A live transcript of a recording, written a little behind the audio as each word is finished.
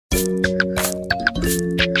So,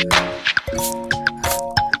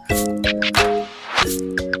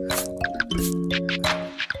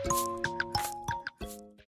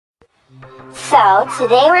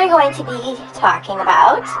 today we're going to be talking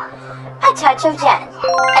about A Touch of Jen.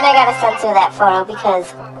 And I gotta censor that photo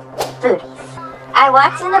because booties. I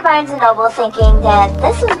walked into Barnes & Noble thinking that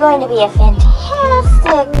this was going to be a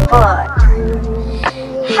fantastic book.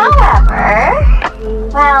 However,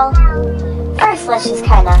 well, first let's just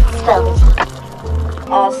kind of spill the tea.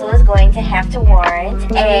 Also is going to have to warrant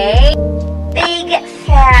a big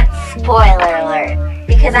fat spoiler alert,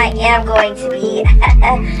 because I am going to be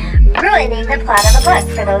ruining the plot of the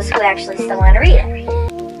book for those who actually still want to read it.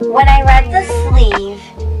 When I read the sleeve,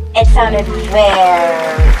 it sounded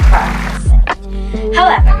very promising.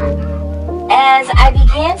 However, as I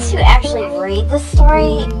began to actually read the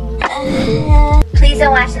story, please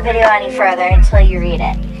don't watch the video any further until you read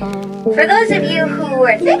it. For those of you who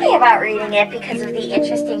are thinking about reading it because of the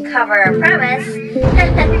interesting cover or premise,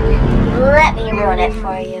 let me ruin it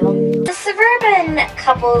for you. The suburban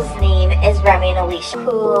couple's name is Remy and Alicia,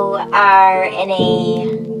 who are in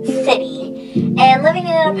a city and living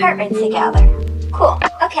in an apartment together. Cool,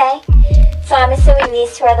 okay. So I'm assuming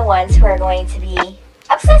these two are the ones who are going to be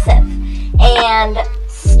obsessive and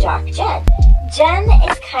stalk Jen. Jen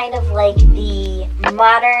is kind of like the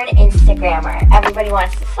modern Instagrammer. Everybody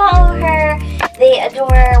wants to follow her, they adore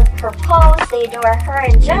her posts, they adore her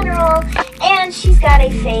in general, and she's got a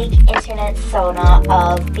fake internet persona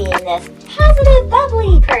of being this positive,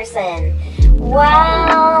 bubbly person.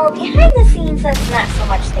 Well, behind the scenes, that's not so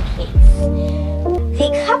much the case.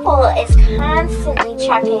 The couple is constantly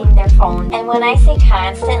checking their phone, and when I say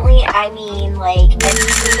constantly, I mean like as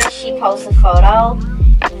soon as she posts a photo,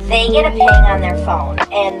 they get a ping on their phone,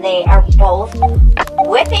 and they are both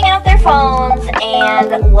whipping out their phones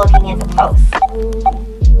and looking at the posts.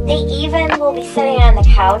 They even will be sitting on the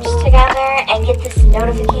couch together and get this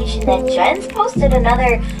notification that Jen's posted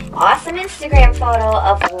another awesome Instagram photo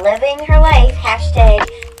of living her life, hashtag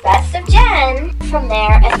best of Jen. From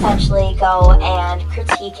there, essentially go and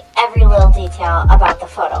critique every little detail about the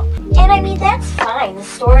photo. And I mean, that's fine. The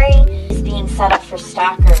story is being set up for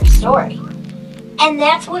stalker story. And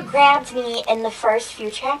that's what grabbed me in the first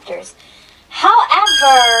few chapters.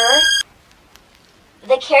 However,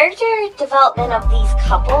 the character development of these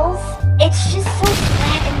couples, it's just so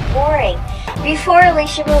flat and boring. Before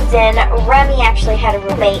Alicia moved in, Remy actually had a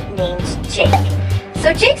roommate named Jake.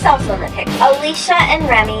 So Jake's also in the picture. Alicia and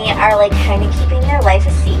Remy are like kind of keeping their life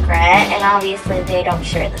a secret, and obviously they don't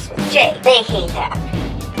share this with Jake. They hate that.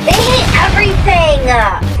 They hate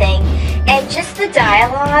everything. And just the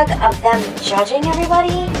dialogue of them judging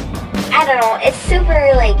everybody, I don't know, it's super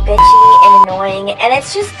like bitchy and annoying, and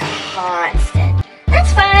it's just constant.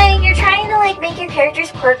 That's fine, you're trying to like make your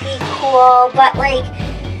characters quirky, cool, but like,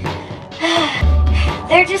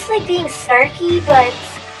 they're just like being snarky, but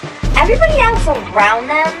everybody else around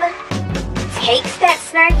them takes that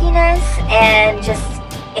snarkiness and just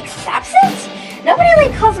accepts it. Nobody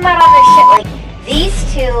like calls them out on their shit. Like, these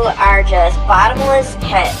two are just bottomless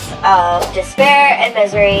pits of despair and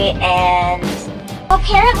misery, and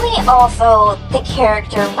apparently also the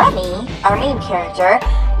character Remy, our main character,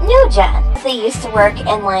 knew Jen. They used to work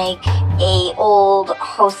in like a old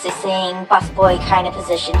hostessing busboy kind of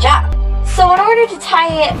position job. So in order to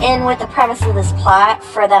tie it in with the premise of this plot,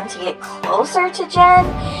 for them to get closer to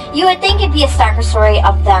Jen, you would think it'd be a stalker story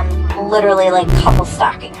of them literally like couple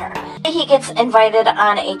stalking her. He gets invited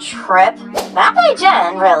on a trip, not by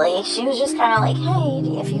Jen really, she was just kind of like,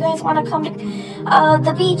 hey, if you guys want to come to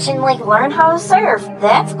the beach and like learn how to surf,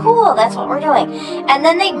 that's cool, that's what we're doing. And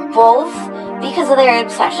then they both, because of their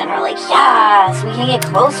obsession, are like, yes, we can get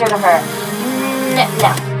closer to her.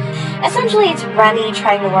 No. Essentially, it's Remy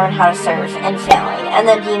trying to learn how to surf and failing, and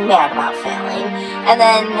then being mad about failing, and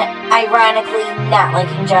then, ironically, not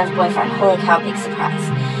liking Jen's boyfriend. Holy cow, big surprise.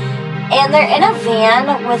 And they're in a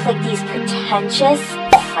van with, like, these pretentious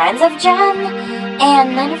friends of Jen,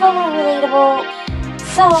 and none of them are relatable.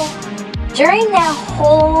 So, during that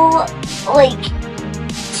whole, like,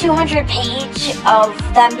 200-page of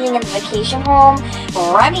them being in the vacation home,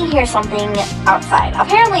 Remy hears something outside.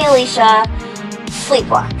 Apparently, Alicia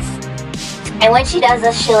sleepwalks. And when she does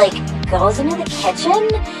this, she like goes into the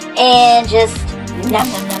kitchen and just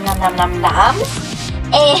noms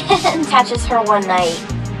and touches her one night,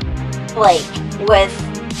 like with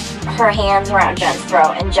her hands around Jen's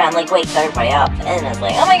throat, and Jen like wakes everybody up and is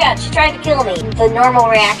like, oh my god, she tried to kill me. The normal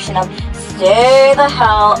reaction of stay the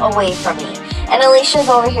hell away from me. And Alicia's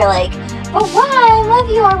over here like, but why? I love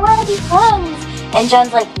you, I want to be friends. And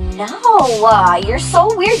Jen's like, no, you're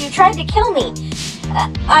so weird, you tried to kill me.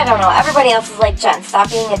 I don't know, everybody else is like, Jen, stop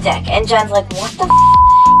being a dick. And Jen's like, what the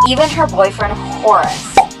f? Even her boyfriend,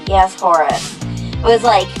 Horace, yes, Horace, was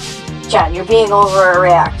like, Jen, you're being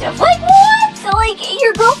overreactive. Like, what? Like,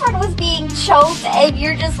 your girlfriend was being choked and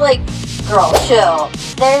you're just like, girl, chill.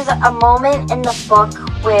 There's a moment in the book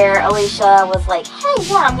where Alicia was like, hey,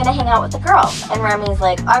 yeah, I'm gonna hang out with the girls. And Remy's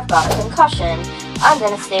like, I've got a concussion. I'm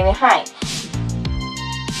gonna stay behind.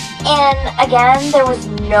 And again, there was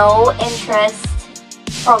no interest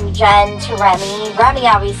from Jen to Remy. Remy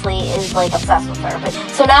obviously is like obsessed with her. But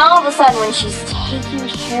so now all of a sudden when she's taking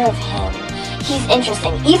care of him, he's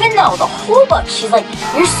interesting. Even though the whole book she's like,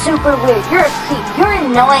 you're super weird, you're a creep, you're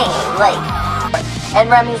annoying. Like, and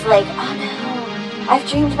Remy's like, oh no, I've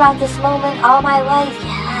dreamed about this moment all my life,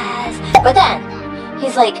 yes. But then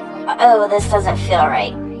he's like, oh, this doesn't feel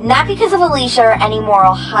right. Not because of Alicia or any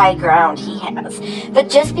moral high ground he has, but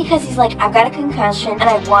just because he's like, I've got a concussion and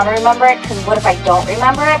I want to remember it, because what if I don't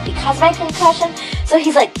remember it because of my concussion? So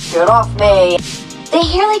he's like, get off me. They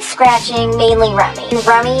hear like scratching, mainly Remy. And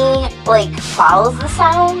Remy like follows the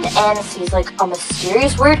sound and sees like a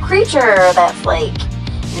mysterious weird creature that's like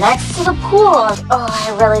next to the pool. Oh,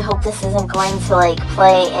 I really hope this isn't going to like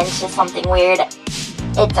play into something weird.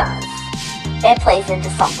 It does. It plays into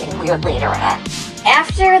something weird later on.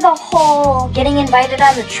 After the whole getting invited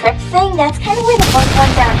on the trip thing, that's kind of where the book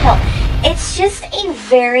went downhill. It's just a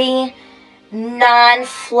very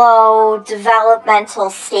non-flow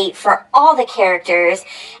developmental state for all the characters,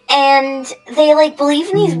 and they like believe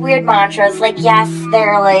in these weird mantras, like, yes,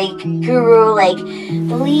 they're like guru, like,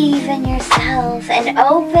 believe in yourself and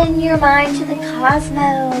open your mind to the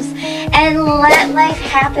cosmos and let life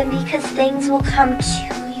happen because things will come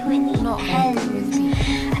to you in the end.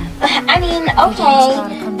 I mean,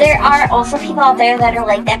 okay, there are also people out there that are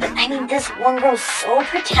like that, but I mean, this one girl's so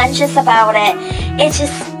pretentious about it. It's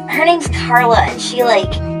just, her name's Carla, and she,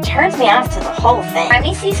 like, turns me off to the whole thing.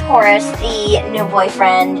 Remy sees Horace, the new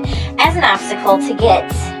boyfriend, as an obstacle to get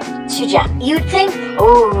to Jen. You'd think,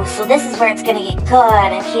 oh, so this is where it's gonna get good,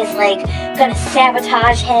 and he's, like, gonna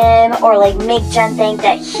sabotage him, or, like, make Jen think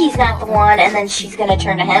that he's not the one, and then she's gonna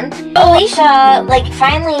turn to him. Alicia, like,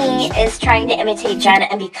 finally is trying to imitate Jen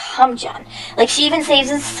and become Jen. Like, she even saves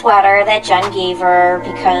a sweater that Jen gave her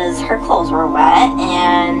because her clothes were wet,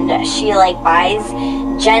 and she, like, buys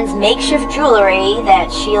Jen's makeshift jewelry that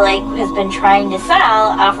she, like, has been trying to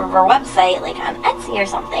sell off of her website, like, on Etsy or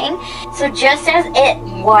something. So just as it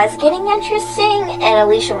was getting interesting, and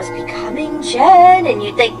Alicia was becoming Jen, and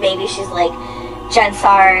you'd think maybe she's, like, Jen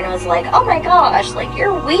saw her and was like, oh my gosh, like,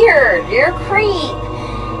 you're weird, you're a creep.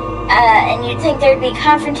 And you'd think there'd be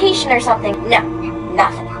confrontation or something. No,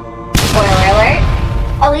 nothing. Spoiler alert,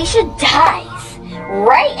 Alicia dies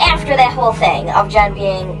right after that whole thing of Jen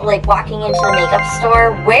being, like, walking into the makeup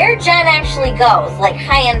store where Jen actually goes, like,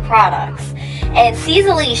 high-end products, and sees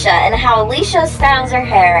Alicia and how Alicia styles her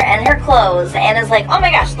hair and her clothes and is like, oh my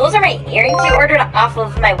gosh, those are my earrings you ordered off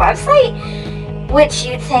of my website? Which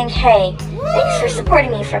you'd think, hey, thanks for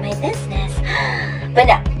supporting me for my business. But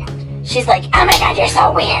no, she's like, oh my god, you're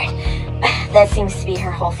so weird. That seems to be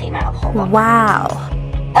her whole theme out of the whole book. Wow.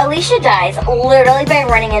 Alicia dies literally by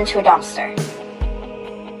running into a dumpster.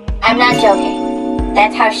 I'm not joking.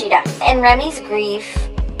 That's how she dies. In Remy's grief,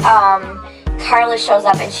 Carla shows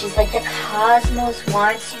up and she's like, the cosmos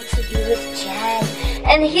wants you to be with Jen.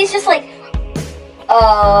 And he's just like,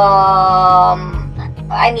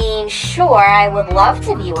 I mean, sure, I would love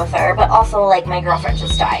to be with her, but also, like, my girlfriend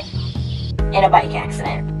just died in a bike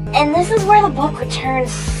accident. And this is where the book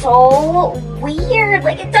returns so weird.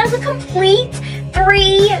 Like, it does a complete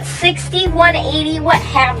 360, 180, what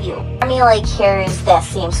have you. I mean, like, here's that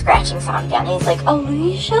same scratching sound again. He's like,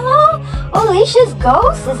 Alicia? Alicia's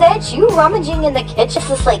ghost? Is that you rummaging in the kitchen? It's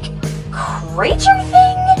this, like, creature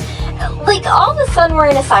thing? Like, all of a sudden we're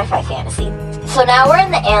in a sci-fi fantasy. So now we're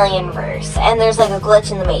in the Alienverse, and there's, like, a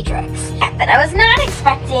glitch in the Matrix. But I was not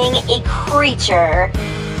expecting a creature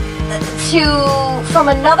from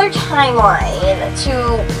another timeline to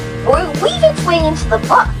weave its way into the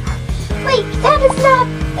book. Like, that is not...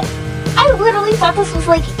 I literally thought this was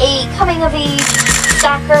like a coming-of-age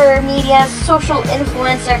soccer media social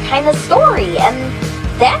influencer kind of story, and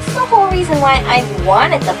that's the whole reason why I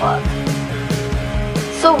wanted the book.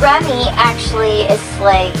 So Remy actually is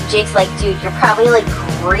like, Jake's like, dude, you're probably like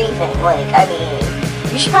grieving, like, I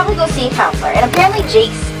mean, you should probably go see a counselor. And apparently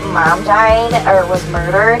Jake's mom died, or was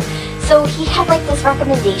murdered, so he had like this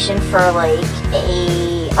recommendation for like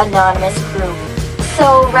a anonymous group.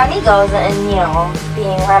 So Remy goes, and you know,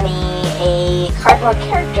 being Remy, a cardboard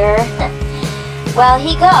character, well,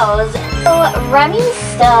 he goes. So Remy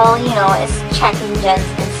still, you know, is checking Jen's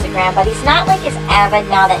Instagram Instagram, but he's not like as avid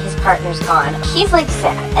now that his partner's gone. He's like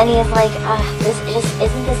sad, and he's like, this just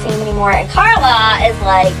isn't the same anymore. And Carla is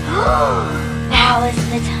like, now is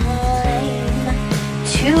the time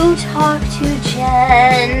to talk to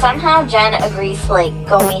Jen. Somehow Jen agrees to like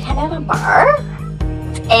go meet him at a bar,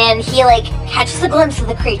 and he like catches a glimpse of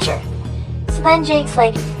the creature. So then Jake's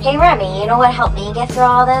like, hey Remy, you know what helped me get through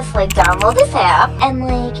all this? Like, download this app, and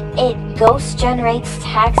like it ghost generates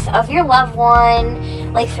texts of your loved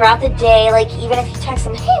one like throughout the day, like even if you text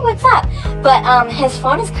him, hey, what's up? But his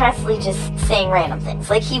phone is constantly just saying random things.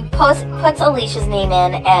 Like he puts Alicia's name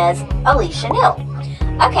in as Alicia New.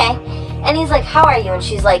 Okay. And he's like, how are you? And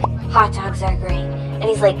she's like, hot dogs are great. And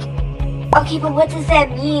he's like, okay, but what does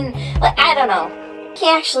that mean? Like, I don't know. He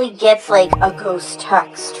actually gets like a ghost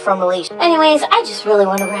text from Alicia. Anyways, I just really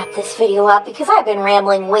want to wrap this video up because I've been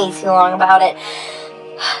rambling way too long about it.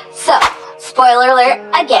 So, spoiler alert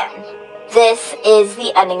again. This is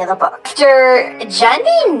the ending of the book. After Jen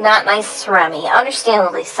being not nice to Remy,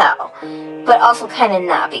 understandably so, but also kind of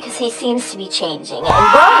not, because he seems to be changing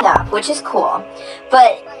and growing up, which is cool.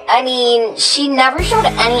 But, I mean, she never showed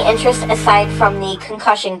any interest aside from the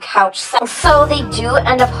concussion couch sex. So they do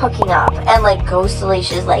end up hooking up, and like Ghost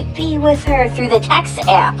Alicia's like, be with her through the text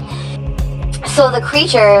app. So the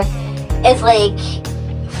creature is like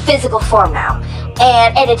physical form now.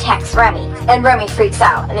 And it attacks Remy, and Remy freaks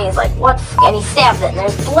out, and he's like, what the f***? And he stabs it, and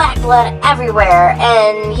there's black blood everywhere,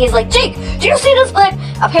 and he's like, Jake, do you see this black?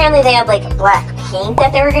 Apparently they had like black paint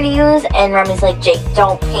that they were going to use, and Remy's like, Jake,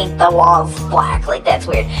 don't paint the walls black, like that's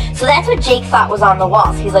weird. So that's what Jake thought was on the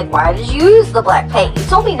walls. He's like, why did you use the black paint? You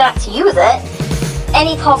told me not to use it. And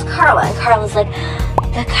he calls Carla, and Carla's like,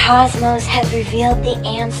 the cosmos have revealed the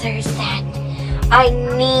answers that I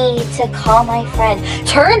need to call my friend.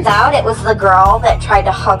 Turns out it was the girl that tried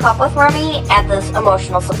to hook up with Remy at this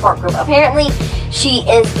emotional support group. Apparently, she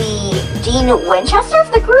is the Dean Winchester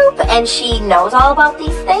of the group, and she knows all about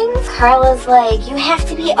these things. Carla's like, you have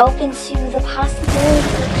to be open to the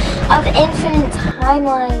possibility of infinite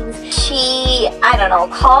timelines. She, I don't know,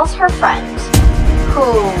 calls her friend,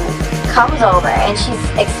 who comes over, and she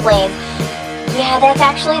explains, yeah, that's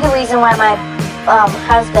actually the reason why my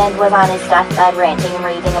husband was on his deathbed ranting and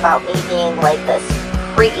raving about me being like this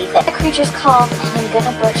freaky thing. The creature's called, and I'm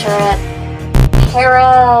gonna butcher it,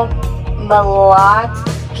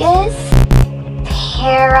 Paranormagalis?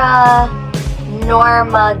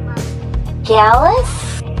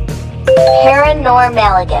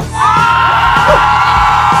 Paranormagalis.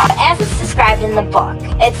 As it's described in the book,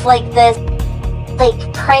 it's like this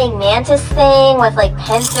like praying mantis thing with like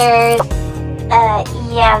pincers.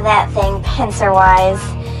 Yeah, that thing, pincer-wise.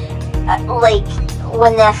 Like,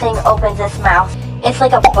 when that thing opens its mouth, it's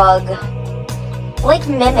like a bug. Like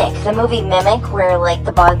Mimic, the movie Mimic, where, like,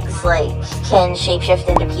 the bugs, like, can shapeshift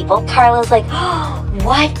into people. Carla's like, oh,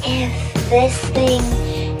 what if this thing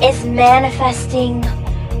is manifesting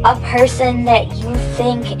a person that you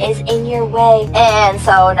think is in your way? And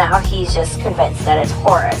so now he's just convinced that it's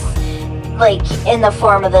Horus. Like, in the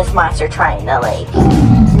form of this monster trying to, like,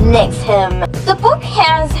 nix him. The book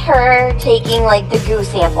has her taking like the goo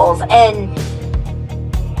samples and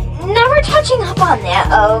never touching up on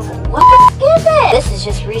that of what the f is it? This is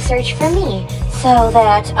just research for me, so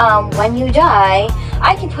that when you die,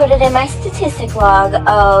 I can put it in my statistic log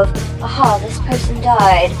of, aha, this person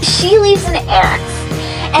died. She leaves an axe,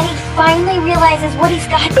 and he finally realizes what he's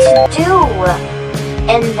got to do,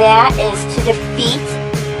 and that is to defeat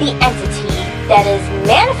the entity that is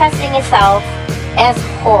manifesting itself as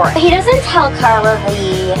Horus. He doesn't tell Carla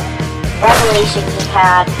the revelation he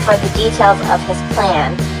had for the details of his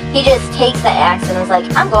plan. He just takes the axe and is like,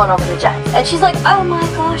 I'm going over to Jen's. And she's like, oh my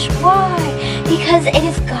gosh, why? Because it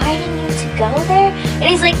is guiding you to go there? And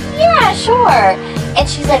he's like, yeah, sure. And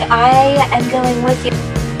she's like, I am going with you.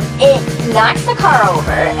 It knocks the car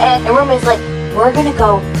over, and the room is like, we're gonna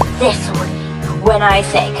go this way when I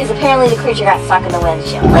say, because apparently the creature got stuck in the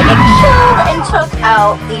windshield. Like, it killed and took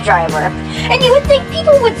out the driver. And you would think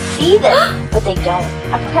people would see this, but they don't.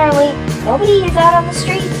 Apparently, nobody is out on the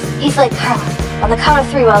streets. He's like, Carla, on the count of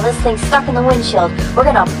 3, while this thing's stuck in the windshield, we're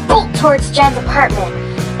gonna bolt towards Jen's apartment,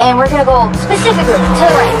 and we're gonna go specifically to the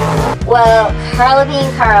right. Well, Carla being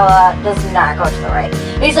Carla does not go to the right.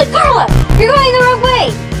 And he's like, Carla, you're going the wrong way!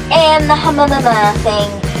 And the humma thing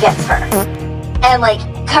gets her. And like,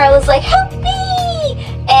 Carla's like, help me!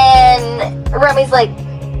 And Remy's like,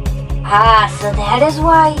 ah, so that is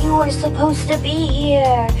why you were supposed to be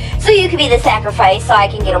here. So you could be the sacrifice so I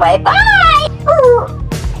can get away. Bye!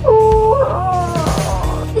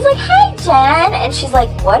 He's like, hi, Jen. And she's like,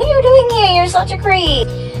 what are you doing here? You're such a creep.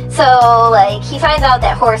 So, like, he finds out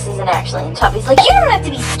that Horace isn't actually in Tubby's like, you don't have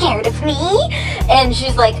to be scared of me. And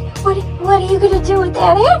she's like, what are you gonna do with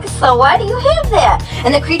that axe? So why do you have that?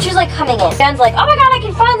 And the creature's like coming in. Jen's like, oh my god, I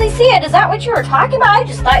can finally see it. Is that what you were talking about? I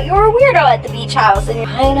just thought you were a weirdo at the beach house. And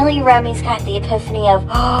finally Remy's got the epiphany of,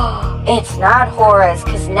 oh, it's not Horace.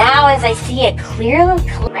 Because now as I see it clearly,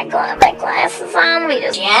 my glasses on,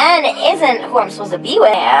 Jen isn't who I'm supposed to be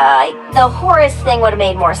with. The Horace thing would have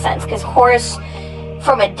made more sense. Because Horace,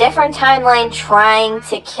 from a different timeline, trying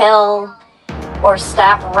to kill or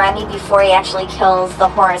stop Remy before he actually kills the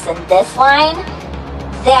Horace in this line,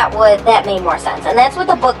 that made more sense. And that's what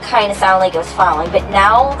the book kind of sounded like it was following. But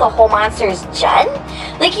now the whole monster is Jen?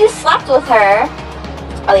 Like, you slept with her.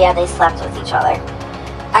 Oh yeah, they slept with each other.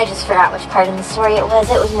 I just forgot which part in the story it was.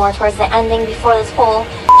 It was more towards the ending before this whole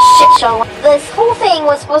shit show. This whole thing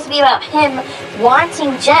was supposed to be about him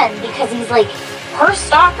wanting Jen because he's like her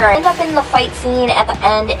stalker. Ends up in the fight scene at the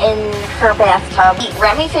end in her bathtub.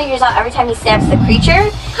 Remy figures out every time he stabs the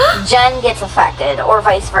creature, Jen gets affected, or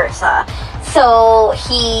vice versa. So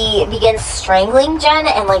he begins strangling Jen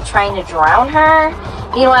and like trying to drown her.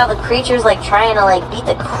 Meanwhile, the creature's like trying to like beat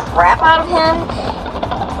the crap out of him.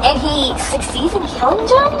 And he succeeds in killing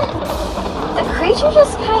Jen? The creature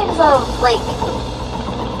just kind of like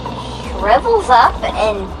shrivels up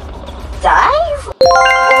and dies?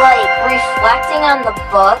 Like, reflecting on the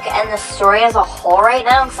book and the story as a whole right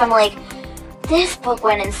now, because I'm like, this book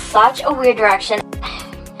went in such a weird direction.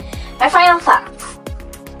 My final thoughts.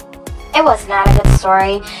 It was not a good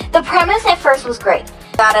story. The premise at first was great.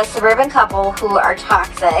 Got a suburban couple who are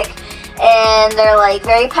toxic, and they're like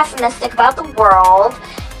very pessimistic about the world,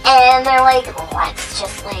 and they're like, let's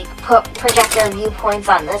just like project our viewpoints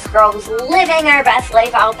on this girl who's living her best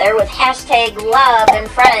life out there with hashtag love and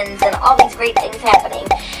friends and all these great things happening.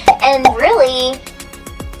 And really,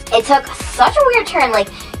 it took such a weird turn. Like,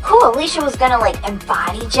 cool, Alicia was gonna like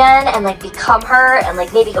embody Jen and like become her and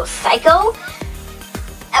like maybe go psycho.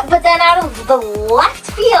 But then out of the left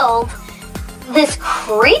field, this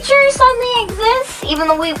creature suddenly exists, even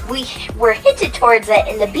though we were hinted towards it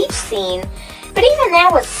in the beach scene. But even that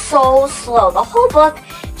was so slow. The whole book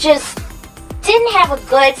just didn't have a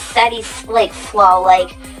good, steady, like, flow.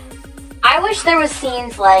 Like, I wish there was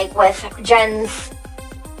scenes, like, with Jen's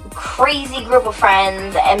crazy group of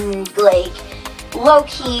friends and, like,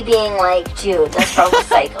 low-key being like, dude, this girl's a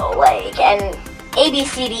psycho. Like, and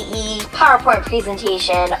ABCDE PowerPoint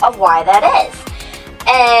presentation of why that is.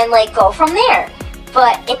 And, like, go from there.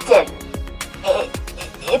 But it didn't.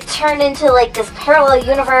 It turned into, like, this parallel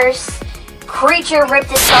universe. Creature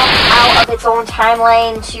ripped itself out of its own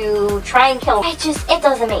timeline to try and kill her. It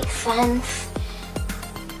doesn't make sense.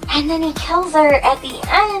 And then he kills her at the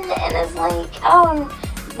end and is like, oh,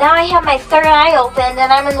 now I have my third eye opened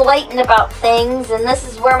and I'm enlightened about things and this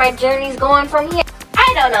is where my journey's going from here.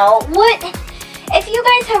 I don't know. If you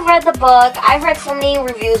guys have read the book, I've read so many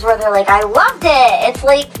reviews where they're like, I loved it. It's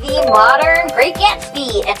like the modern Great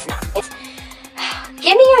Gatsby. It's not.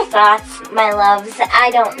 Give me your thoughts, my loves. I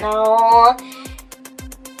don't know.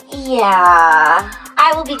 Yeah.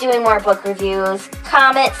 I will be doing more book reviews.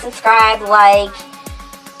 Comment, subscribe, like.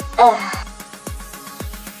 Ugh.